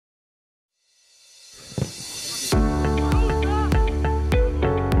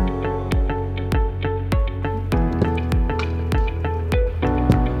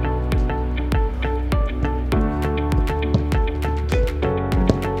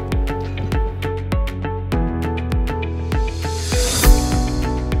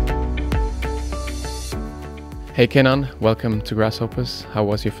Hey Kenan, welcome to Grasshoppers. How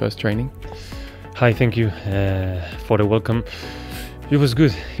was your first training? Hi, thank you for the welcome. It was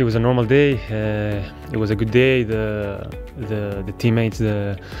good. It was a normal day. It was a good day. The teammates,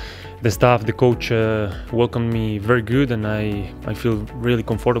 the staff, the coach welcomed me very good, and I feel really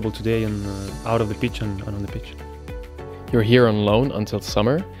comfortable today and out of the pitch and on the pitch. You're here on loan until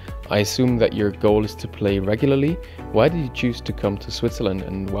summer. I assume that your goal is to play regularly. Why did you choose to come to Switzerland,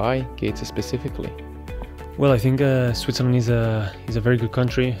 and why Gates specifically? Well, I think Switzerland is a very good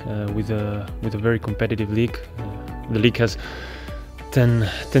country with a very competitive league. The league has 10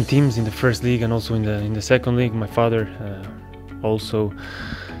 teams in the first league and also in the second league. My father also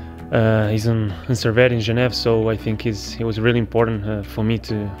is in Servette in Genève, so I think it was really important for me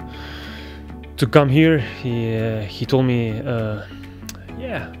to come here. He told me,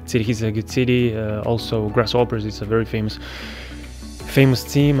 yeah, it's a good city. Also, Grasshoppers is a very famous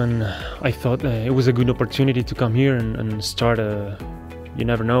team, and I thought it was a good opportunity to come here and start you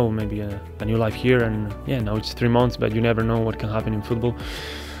never know, maybe a new life here. And yeah, now it's 3 months, but you never know what can happen in football.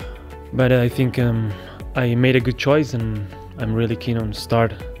 But I think I made a good choice, and I'm really keen on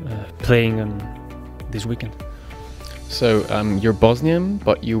start playing this weekend. So you're Bosnian,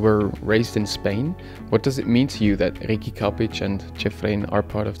 but you were raised in Spain. What does it mean to you that Ricky Kapic and Jeffrey are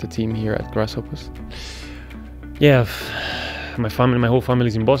part of the team here at Grasshoppers? Yeah, my whole family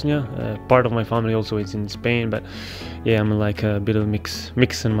is in Bosnia. Part of my family also is in Spain, but yeah, I'm like a bit of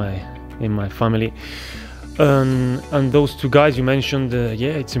mix in my family. And those two guys you mentioned,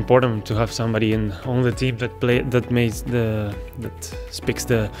 yeah, it's important to have somebody on the team that speaks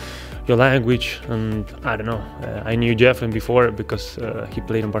your language. And I don't know, I knew Jeffrey before because he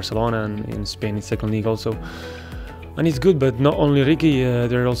played in Barcelona and in Spain in second league also. And it's good, but not only Ricky,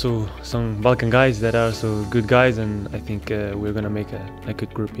 there are also some Balkan guys that are also good guys, and I think we're gonna make a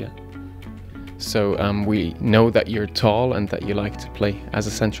good group, yeah. So we know that you're tall and that you like to play as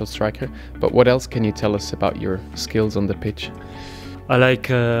a central striker, but what else can you tell us about your skills on the pitch? I like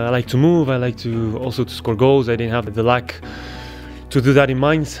to move. I like to also to score goals. I didn't have the luck to do that in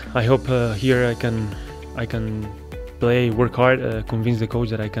Mainz. I hope here I can play, work hard, convince the coach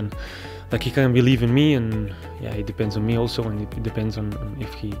that he can believe in me, and yeah, it depends on me also, and it depends on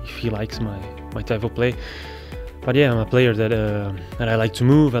if he likes my type of play. But yeah, I'm a player that I like to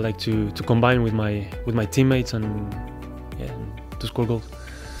move. I like to combine with my teammates and yeah, to score goals.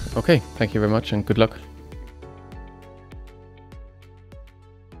 Okay, thank you very much and good luck.